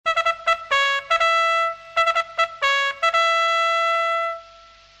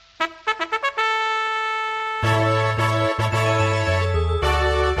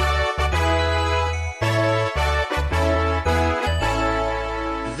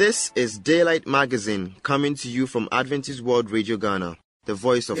This is Daylight Magazine, coming to you from Adventist World Radio Ghana, the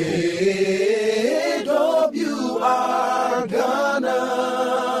voice of hope. AWR Ghana,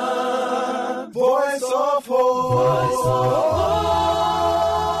 voice of hope.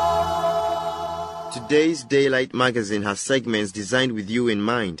 Today's Daylight Magazine has segments designed with you in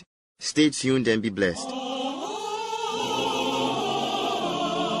mind. Stay tuned and be blessed.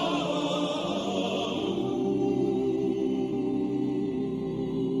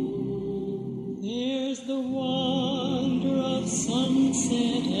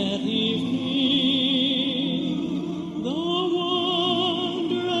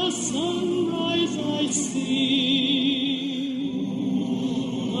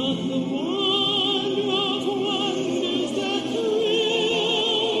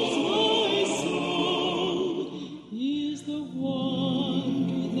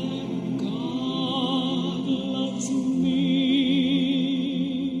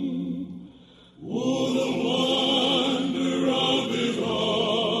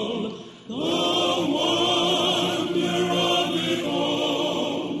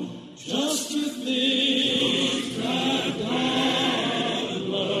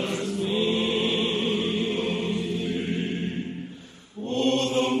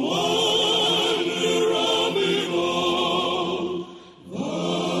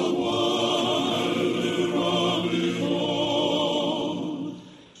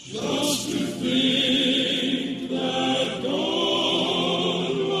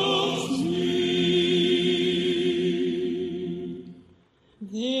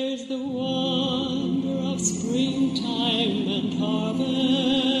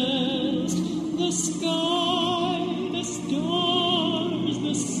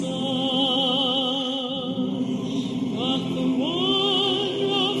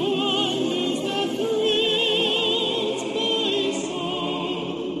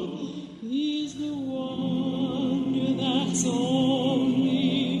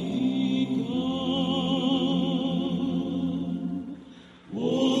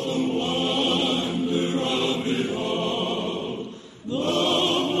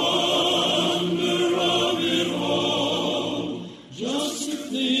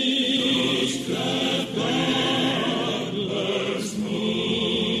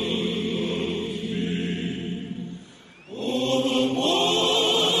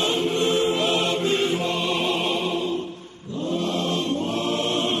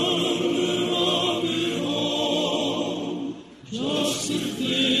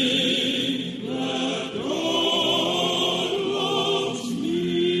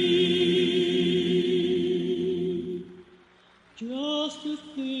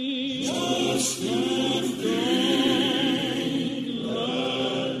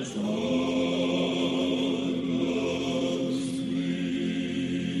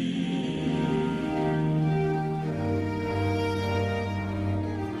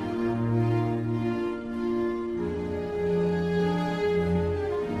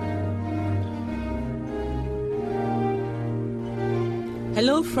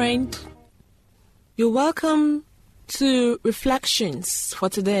 Hello, friend. You're welcome to Reflections for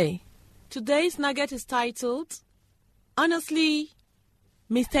today. Today's nugget is titled, Honestly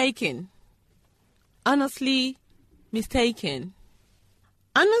Mistaken. Honestly mistaken.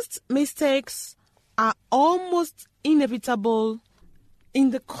 Honest mistakes are almost inevitable in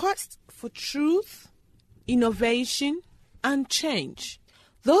the quest for truth, innovation, and change.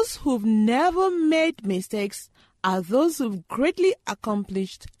 Those who've never made mistakes are those who've greatly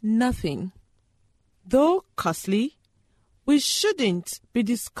accomplished nothing. Though costly, we shouldn't be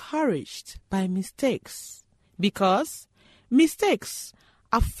discouraged by mistakes, because mistakes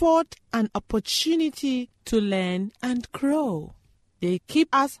afford an opportunity to learn and grow. They keep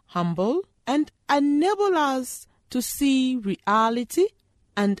us humble and enable us to see reality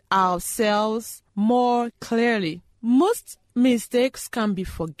and ourselves more clearly. Most mistakes can be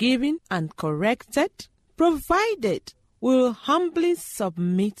forgiven and corrected, provided we'll humbly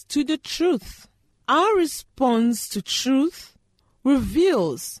submit to the truth. Our response to truth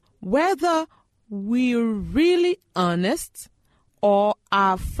reveals whether we're really honest or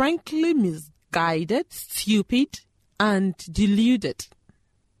are frankly misguided, stupid, and deluded.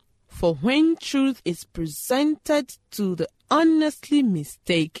 For when truth is presented to the honestly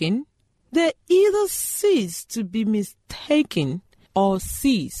mistaken, they either cease to be mistaken or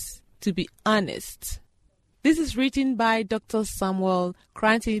cease to be honest. This is written by Dr. Samuel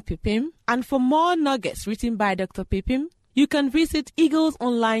Cranty Pipim, and for more nuggets written by Dr. Pipim, you can visit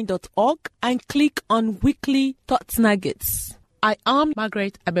eaglesonline.org and click on Weekly Thoughts Nuggets. I am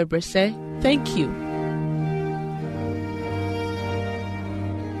Margaret Abebrese. Thank you.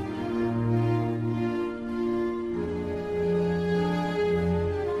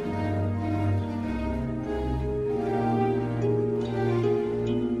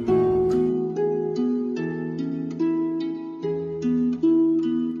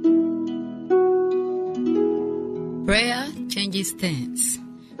 Prayer changes things.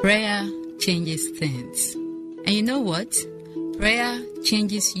 Prayer changes things. And you know what? Prayer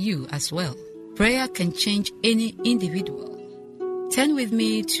changes you as well. Prayer can change any individual. Turn with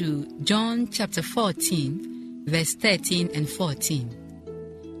me to John chapter 14, verse 13 and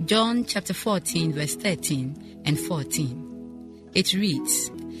 14. John chapter 14, verse 13 and 14. It reads,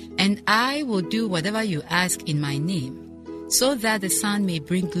 "And I will do whatever you ask in my name, so that the Son may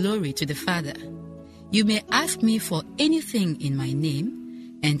bring glory to the Father. You may ask me for anything in my name,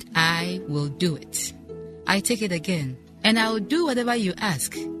 and I will do it." I take it again. "And I will do whatever you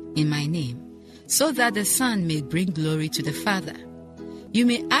ask in my name, so that the Son may bring glory to the Father. You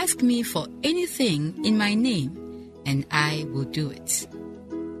may ask me for anything in my name, and I will do it."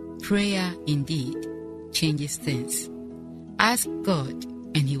 Prayer indeed changes things. Ask God,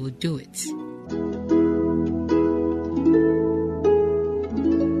 and He will do it.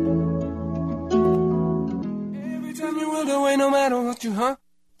 Every time you walk away, no matter what you, huh?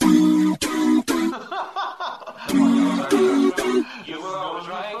 You were always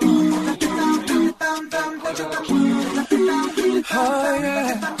right. Oh,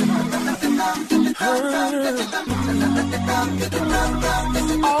 yeah.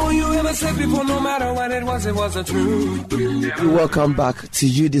 All you ever said before, no matter what it was the truth. Welcome back to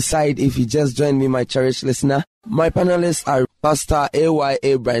You Decide. If you just joined me, my cherished listener, my panelists are Pastor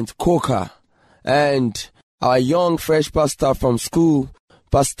A.Y.A. Brent Coker and our young fresh pastor from school,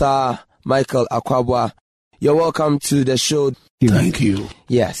 Pastor Michael Akwabwa. You're welcome to the show. Thank you.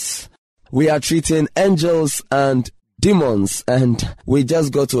 Yes. We are treating angels and demons, and we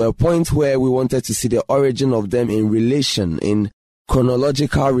just got to a point where we wanted to see the origin of them in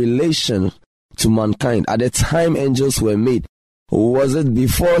chronological relation to mankind. At the time angels were made, was it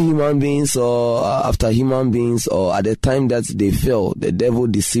before human beings or after human beings, or at the time that they fell, the devil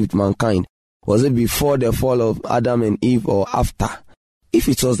deceived mankind? Was it before the fall of Adam and Eve or after? If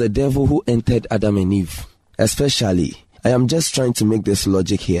it was the devil who entered Adam and Eve, especially, I am just trying to make this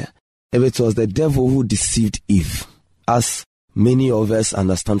logic here. If it was the devil who deceived Eve, as many of us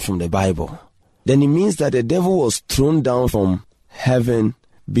understand from the Bible, then it means that the devil was thrown down from heaven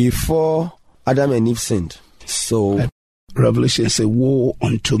before Adam and Eve sinned. So, Revelation says, "Woe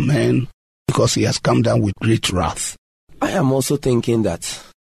unto man, because he has come down with great wrath." I am also thinking that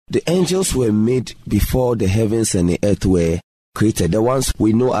the angels were made before the heavens and the earth were created. The ones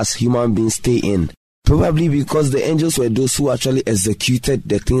we know as human beings stay in. Probably because the angels were those who actually executed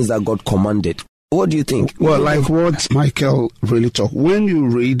the things that God commanded. What do you think? Well, like what Michael really talked. When you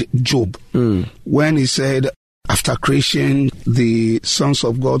read Job, when he said, after creation, the sons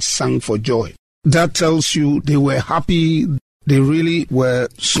of God sang for joy, that tells you they were happy. They really were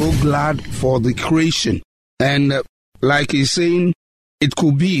so glad for the creation. And like he's saying, it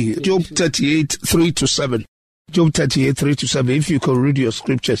could be Job 38, 3-7. Job 38, 3-7, if you can read your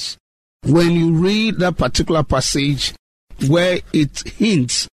scriptures. When you read that particular passage where it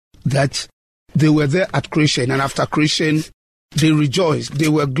hints that they were there at creation, and after creation, they rejoiced, they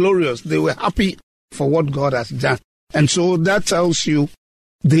were glorious, they were happy for what God has done. And so that tells you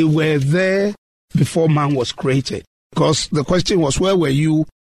they were there before man was created. Because the question was, where were you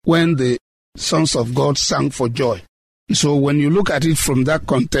when the sons of God sang for joy? So when you look at it from that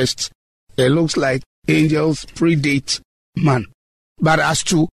context, it looks like angels predate man. But as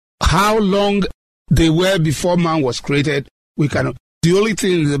to how long they were before man was created, we cannot. The only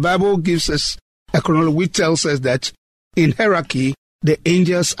thing the Bible gives us a chronology which tells us that in hierarchy, the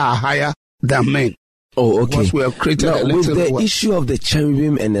angels are higher than men. Oh, okay. Because we have created now, with the issue of the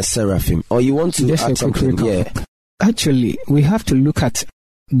cherubim and the seraphim, or you want to just add something? Yeah. Actually, we have to look at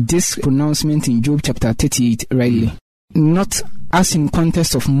this pronouncement in Job chapter 38 rightly. Not as in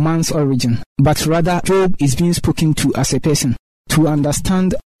context of man's origin, but rather Job is being spoken to as a person to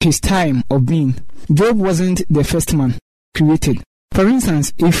understand his time of being. Job wasn't the first man created. For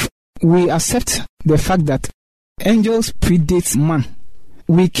instance, if we accept the fact that angels predate man,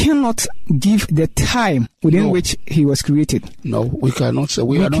 we cannot give the time within which he was created. No, we cannot say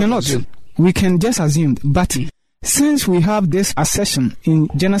we cannot. We can just assume. But since we have this assertion in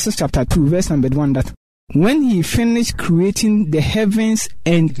Genesis chapter 2, verse number 1, that when he finished creating the heavens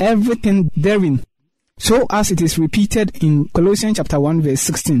and everything therein, so as it is repeated in Colossians chapter 1, verse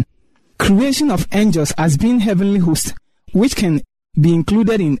 16, creation of angels as being heavenly hosts, which can be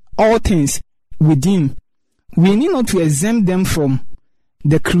included in all things within, we need not to exempt them from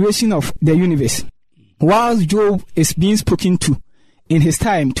the creation of the universe. Whilst Job is being spoken to in his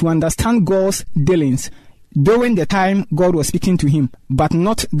time to understand God's dealings during the time God was speaking to him, but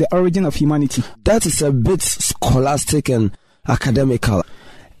not the origin of humanity. That is a bit scholastic and academical.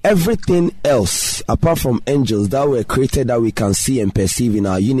 everything else apart from angels that were created that we can see and perceive in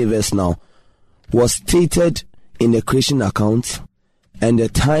our universe now was stated in the creation account, and the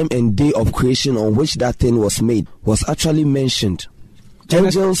time and day of creation on which that thing was made was actually mentioned.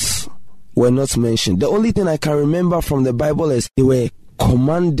 Angels were not mentioned. The only thing I can remember from the Bible is they were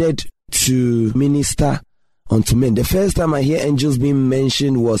commanded to minister unto men. The first time I hear angels being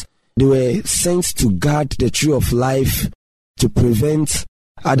mentioned was they were sent to guard the tree of life to prevent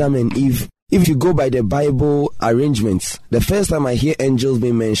Adam and Eve. If you go by the Bible arrangements, the first time I hear angels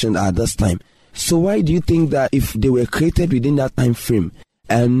being mentioned at this time. So why do you think that if they were created within that time frame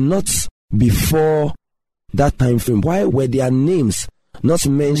and not before that time frame, why were their names not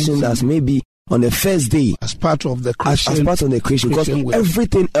mentioned as maybe on the first day as part of the creation? As part of the creation, because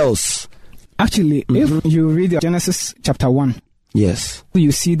everything else. Actually, if you read Genesis chapter 1, yes,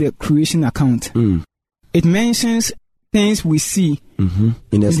 you see the creation account. It mentions things we see in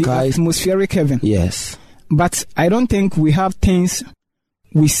the sky, atmospheric heaven. Yes, but I don't think we have things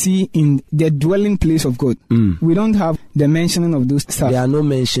we see in the dwelling place of God. We don't have the mentioning of those stuff. There are no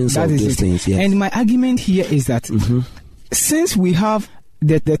mentions of those things. Yes. And my argument here is that since we have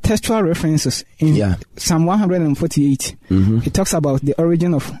the textual references in Psalm 148, it talks about the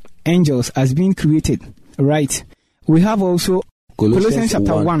origin of angels as being created, right? We have also Colossians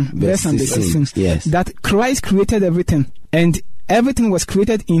chapter 1, verse number 16, that Christ created everything, and everything was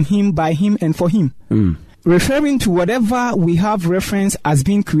created in him, by him, and for him. Referring to whatever we have reference as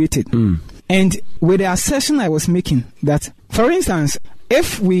being created. And with the assertion I was making, that, for instance,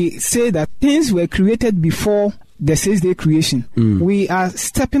 if we say that things were created before the 6-day creation, we are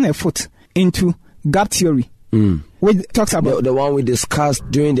stepping a foot into gap theory, which talks about the one we discussed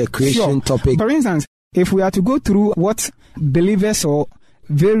during the creation topic. For instance, if we are to go through what believers or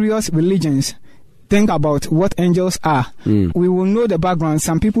various religions think about what angels are, we will know the background.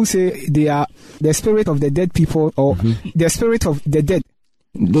 Some people say they are the spirit of the dead people, or the spirit of the dead.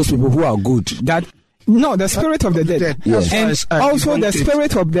 Those people who are good. The spirit of the dead. Yes. And also the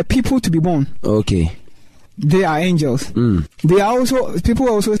spirit of the people to be born. Okay. They are angels. They are also, people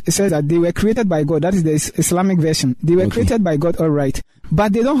also say that they were created by God. That is the Islamic version. They were created by God, all right.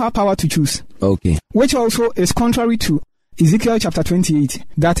 But they don't have power to choose. Okay. Which also is contrary to Ezekiel chapter 28,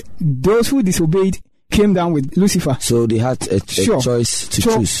 that those who disobeyed came down with Lucifer. So they had a choice to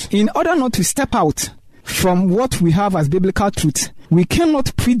choose. In order not to step out from what we have as biblical truth, we cannot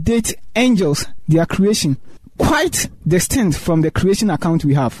predate angels, their creation, quite distinct from the creation account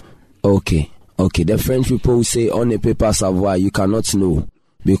we have. Okay. The French people will say, on a paper savoir, you cannot know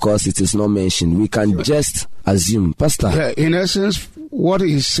because it is not mentioned. We can just assume. Pastor? Yeah, in essence, what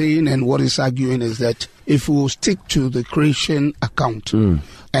he's saying and what he's arguing is that if we will stick to the creation account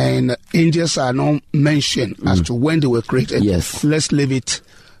and angels are not mentioned as to when they were created, let's leave it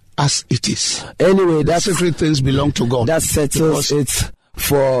as it is. Anyway, the secret things belong to God. That settles it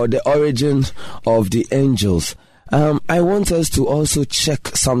for the origin of the angels. I want us to also check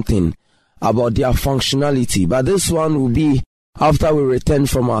something about their functionality, but this one will be after we return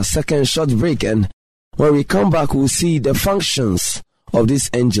from our second short break, and when we come back we'll see the functions of these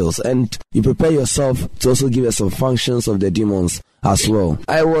angels, and you prepare yourself to also give us some functions of the demons as well.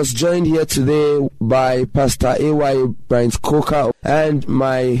 I was joined here today by Pastor A.Y. Bryant Coker and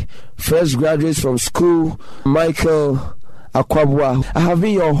my fresh graduates from school, Michael Akwabua. I have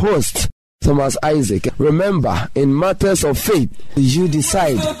been your host, Thomas Isaac. Remember, in matters of faith, you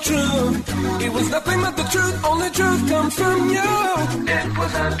decide. It was nothing but the truth, only truth comes from you. It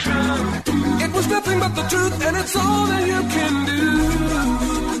was untrue. It was nothing but the truth, and it's all that you can do.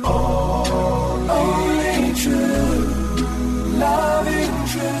 Only true, loving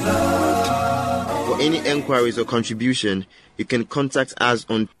true love. For any enquiries or contribution, you can contact us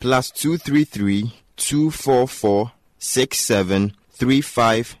on +233 244 67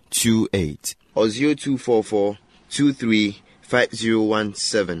 3528 or 0244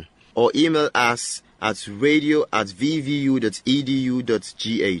 235017, or email us at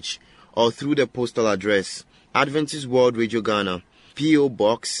radio@vvu.edu.gh, or through the postal address Adventist World Radio Ghana, P.O.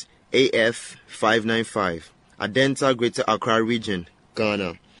 Box AF 595, Adenta, Greater Accra Region,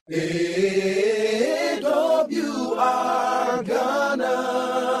 Ghana. AWR Ghana,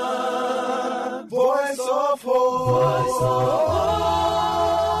 Voice of Hope.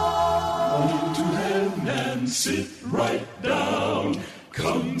 Sit right down,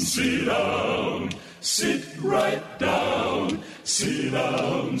 come sit down, sit right down, sit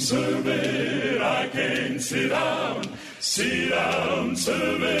down, serve it, I can't sit down, sit down,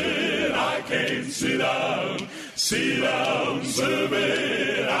 serve it, I can't sit down, sit down, serve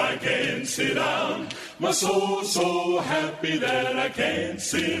it, I can't sit down, My soul so happy that I can't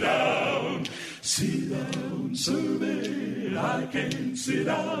sit down. Sit down, serve it, I can't sit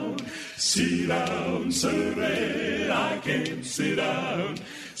down. Sit down, serve it, I can't sit down.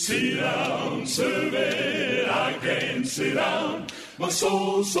 Sit down, serve it, I can't sit down. My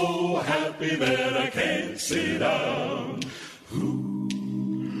soul so happy that I can't sit down.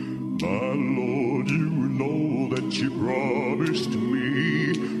 My Lord, you know that you promised me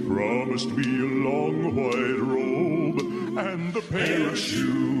a long white robe and a pair of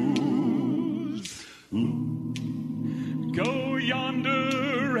shoes. Go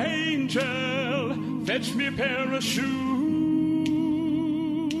yonder, angel, fetch me a pair of shoes.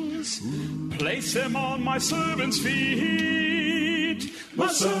 Place them on my servant's feet. My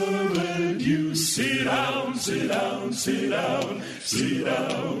servant, you sit down, sit down, sit down. Sit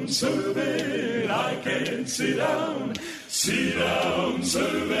down, servant, I can't sit down. Sit down,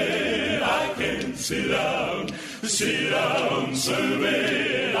 servant, I can't sit down. Sit down,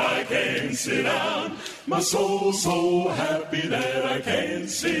 servant, I can't sit down. My soul so happy that I can't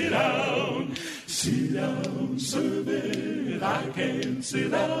sit down. Sit down, servant, I can't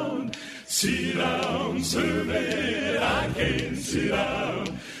sit down. Sit down, servant, I can't sit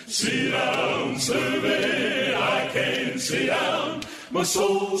down. Sit down, servant, I can't sit down. My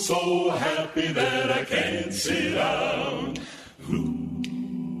soul so happy that I can't sit down.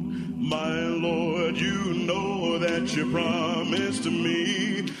 My Lord, you know that you promised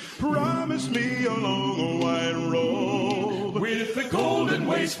me a long white robe with a golden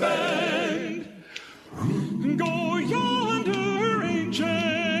waistband. Go yonder, angel,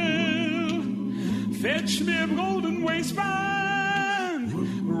 fetch me a golden waistband,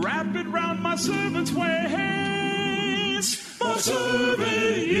 wrap it round my servant's waist. My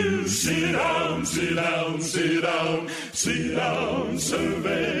servant, you sit down, sit down, sit down. Sit down,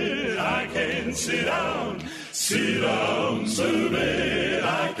 servant, I can't sit down. Sit down, servant,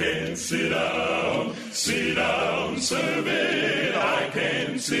 I can't sit down. Sit down, servant, I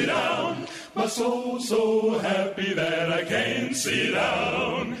can't sit down. My soul so happy that I can't sit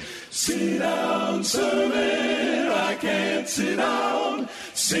down. Sit down, servant, I can't sit down.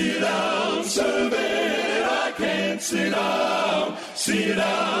 Sit down, servant, I can't sit down. Sit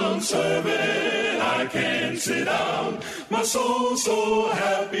down, servant, I can't sit down. My soul so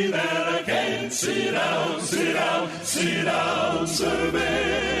happy that I can't sit down. Sit down, sit down,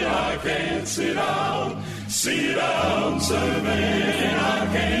 servant, I can't sit down. Sit down, servant, I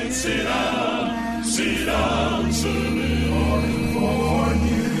can't sit down. Sit down, servant, for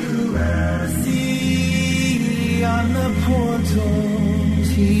you and see on the portals,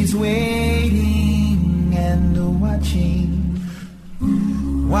 he's waiting and watching.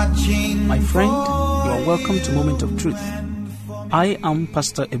 My friend, you are welcome to Moment of Truth. I am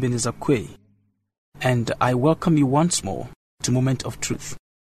Pastor Ebenezer Quay, and I welcome you once more to Moment of Truth.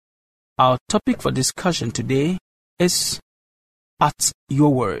 Our topic for discussion today is at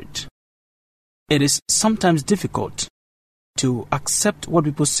your word. It is sometimes difficult to accept what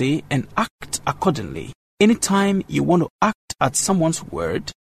people say and act accordingly. Anytime you want to act at someone's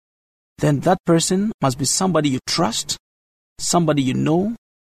word, then that person must be somebody you trust, somebody you know,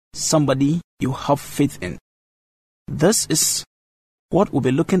 somebody you have faith in. This is what we'll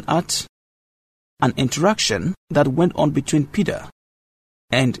be looking at, an interaction that went on between Peter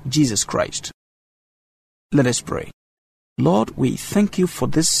and Jesus Christ. Let us pray. Lord, we thank you for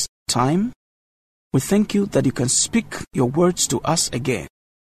this time. We thank you that you can speak your words to us again.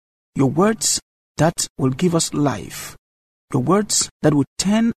 Your words that will give us life. Your words that will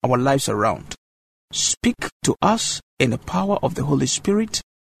turn our lives around. Speak to us in the power of the Holy Spirit.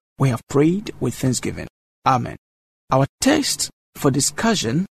 We have prayed with thanksgiving. Amen. Our text for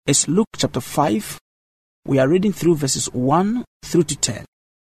discussion is Luke chapter 5. We are reading through verses 1 through to 10.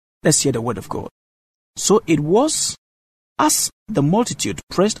 Let's hear the word of God. So it was, as the multitude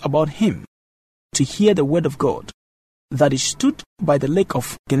pressed about him to hear the word of God, that he stood by the lake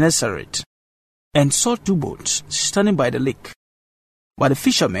of Gennesaret, and saw two boats standing by the lake. But the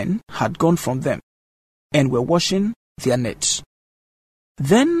fishermen had gone from them, and were washing their nets.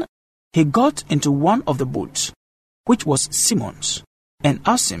 Then he got into one of the boats, which was Simon's, and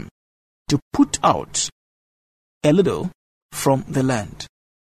asked him to put out a little from the land.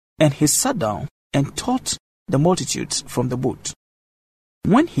 And he sat down and taught the multitudes from the boat.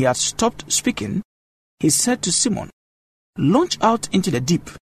 When he had stopped speaking, he said to Simon, "Launch out into the deep,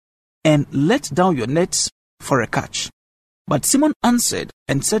 and let down your nets for a catch." But Simon answered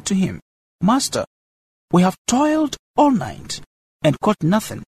and said to him, "Master, we have toiled all night and caught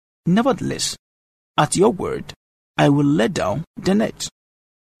nothing. Nevertheless, at your word, I will let down the net."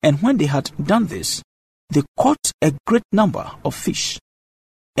 And when they had done this, they caught a great number of fish,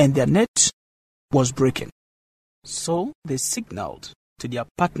 and their net was breaking. So they signaled to their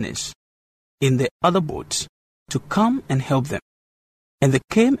partners in the other boat to come and help them. And they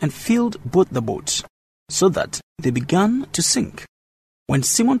came and filled both the boats, so that they began to sink. When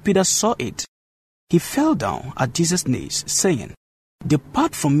Simon Peter saw it, he fell down at Jesus' knees, saying,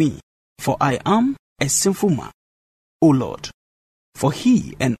 "Depart from me, for I am a sinful man, O Lord." For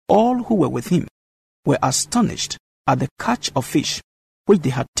he and all who were with him were astonished at the catch of fish which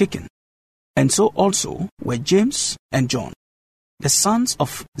they had taken. And so also were James and John, the sons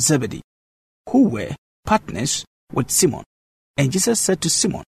of Zebedee, who were partners with Simon. And Jesus said to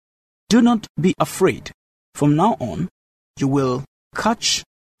Simon, "Do not be afraid. From now on, you will catch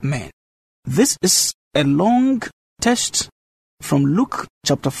men." This is a long text from Luke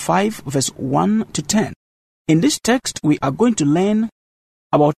chapter 5, verse 1 to 10. In this text, we are going to learn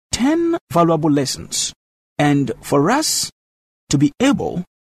about 10 valuable lessons. And for us to be able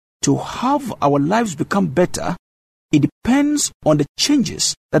to have our lives become better, it depends on the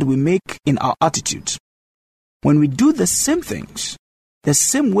changes that we make in our attitudes. When we do the same things, the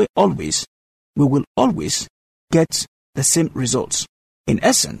same way always, we will always get the same results. In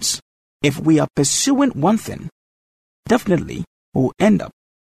essence, if we are pursuing one thing, definitely we will end up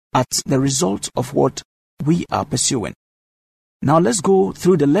at the result of what we are pursuing. Now let's go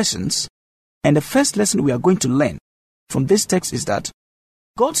through the lessons. And the first lesson we are going to learn from this text is that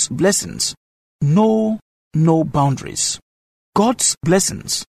God's blessings know no boundaries. God's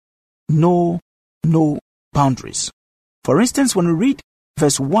blessings know no boundaries. For instance, when we read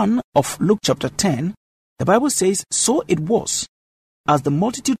verse 1 of Luke chapter 10, the Bible says, "So it was, as the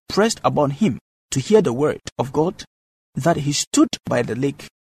multitude pressed about him to hear the word of God, that he stood by the lake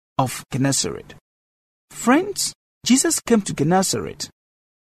of Gennesaret." Friends, Jesus came to Gennesaret,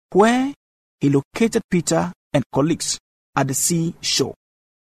 where he located Peter and colleagues at the seashore.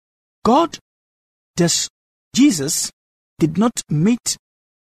 Jesus did not meet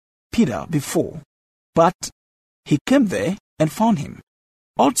Peter before, but he came there and found him.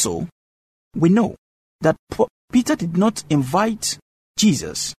 Also, we know that Peter did not invite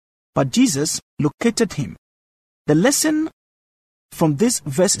Jesus, but Jesus located him. The lesson from this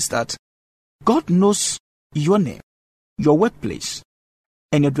verse is that God knows your name, your workplace,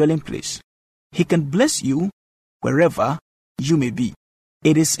 and your dwelling place. He can bless you wherever you may be.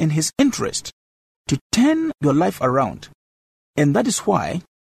 It is in His interest to turn your life around. And that is why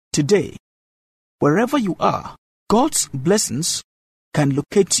today, wherever you are, God's blessings can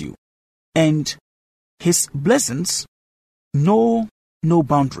locate you. And His blessings know no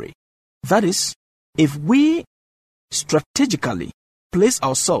boundary. That is, if we strategically place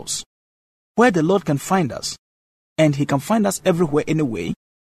ourselves where the Lord can find us, and He can find us everywhere anyway,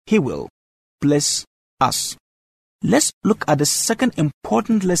 He will bless us. Let's look at the second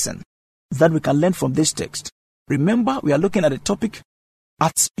important lesson that we can learn from this text. Remember, we are looking at the topic,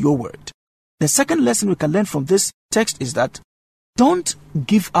 at your word. The second lesson we can learn from this text is that don't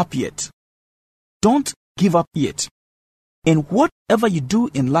give up yet. Don't give up yet. In whatever you do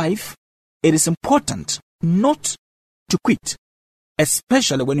in life, it is important not to quit,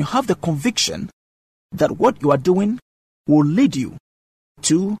 especially when you have the conviction that what you are doing will lead you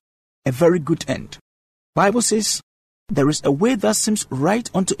to a very good end. Bible says, there is a way that seems right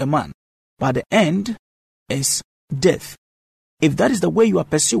unto a man, but the end is death. If that is the way you are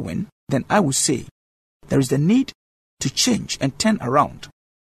pursuing, then I will say there is the need to change and turn around.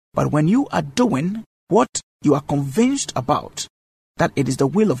 But when you are doing what you are convinced about, that it is the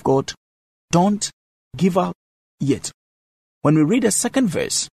will of God, don't give up yet. When we read the second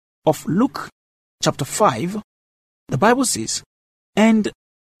verse of Luke chapter 5, the Bible says, "And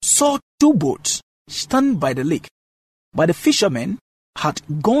saw two boats stand by the lake, but the fishermen had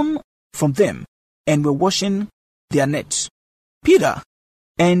gone from them and were washing their nets." Peter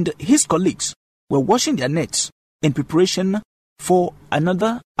and his colleagues were washing their nets in preparation for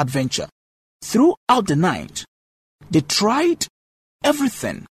another adventure. Throughout the night, they tried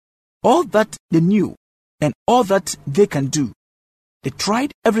everything, all that they knew and all that they can do. They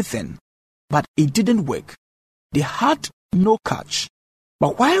tried everything, but it didn't work. They had no catch.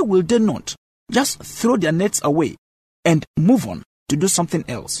 But why will they not just throw their nets away and move on to do something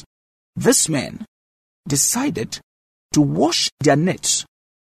else? This man decided to wash their nets,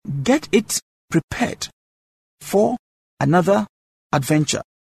 get it prepared for another adventure.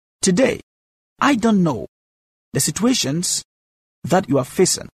 Today, I don't know the situations that you are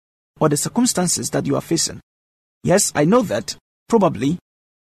facing or the circumstances that you are facing. Yes, I know that probably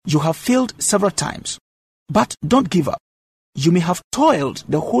you have failed several times, but don't give up. You may have toiled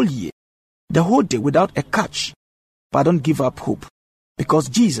the whole year, the whole day without a catch. But don't give up hope, because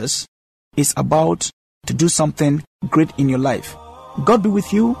Jesus is about to do something great in your life. God be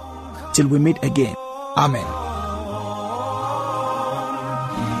with you till we meet again. Amen.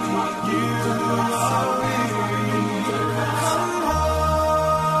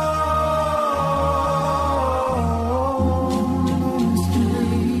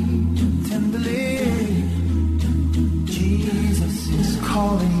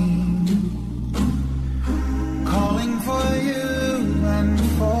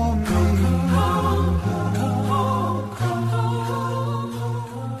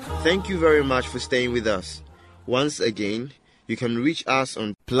 Thank you very much for staying with us. Once again, you can reach us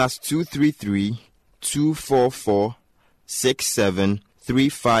on +233 244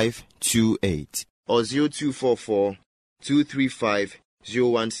 673528 or 0244 235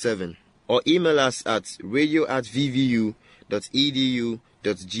 017, or email us at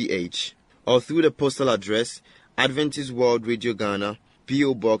radio@vvu.edu.gh, or through the postal address Adventist World Radio Ghana,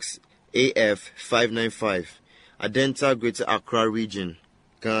 P.O. Box AF 595, Adenta, Greater Accra Region,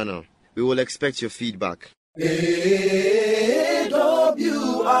 Ghana. We will expect your feedback. AWR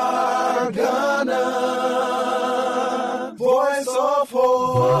Ghana, Voice of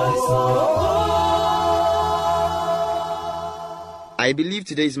Hope. I believe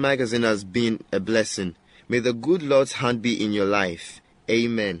today's magazine has been a blessing. May the good Lord's hand be in your life.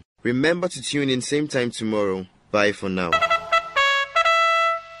 Amen. Remember to tune in same time tomorrow. Bye for now.